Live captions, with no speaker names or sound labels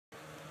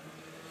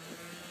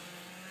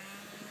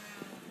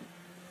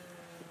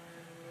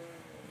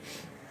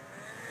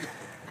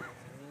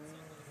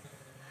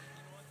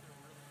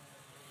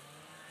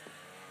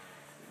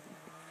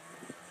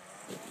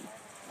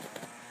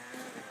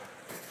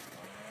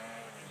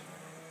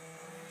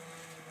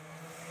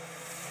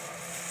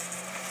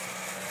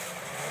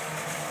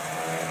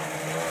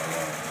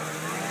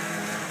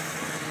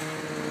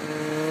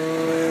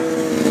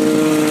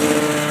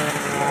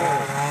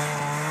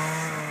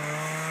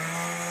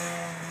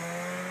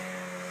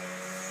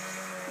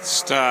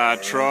It's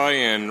Troy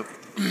and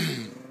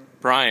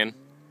Brian.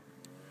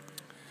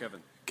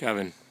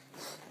 Kevin.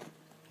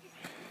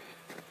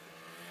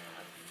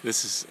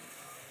 This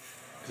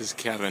is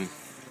Kevin.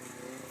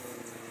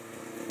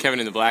 Kevin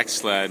in the black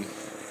sled.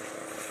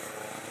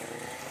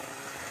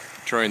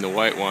 Troy in the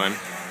white one.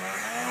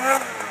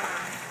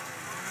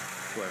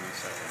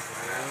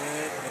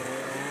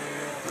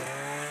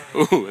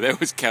 Ooh, there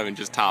was Kevin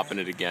just topping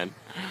it again.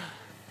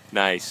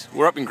 Nice.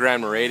 We're up in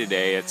Grand Marais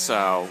today. It's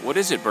what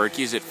is it, Berkey?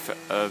 Is it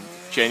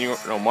January?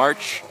 No,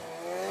 March.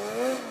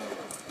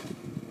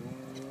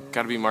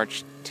 Got to be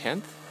March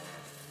 10th.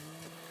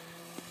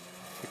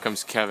 Here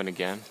comes Kevin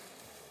again.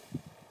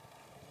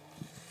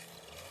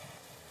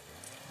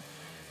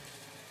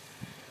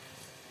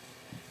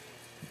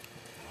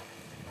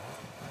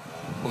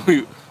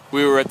 We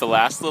were at the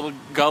last little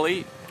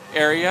gully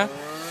area,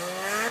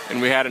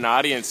 and we had an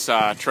audience,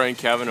 Troy and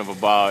Kevin, of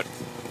about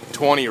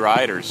 20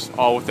 riders,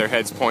 all with their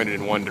heads pointed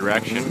in one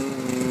direction.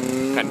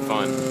 Kind of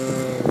fun.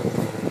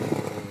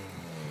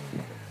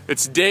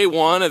 It's day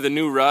one of the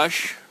new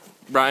rush.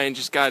 Brian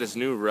just got his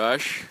new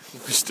rush.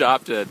 We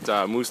stopped at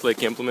Moose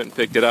Lake Implement and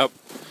picked it up.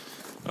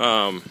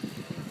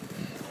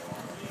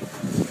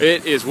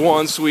 It is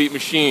one sweet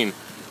machine.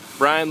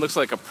 Brian looks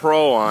like a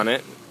pro on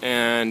it,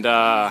 and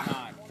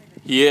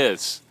he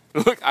is.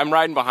 Look, I'm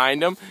riding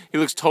behind him. He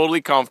looks totally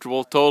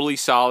comfortable, totally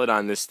solid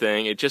on this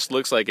thing. It just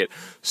looks like it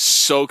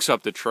soaks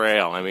up the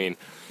trail. I mean,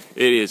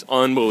 it is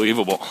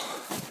unbelievable.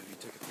 Have you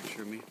took a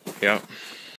picture of me? Yeah.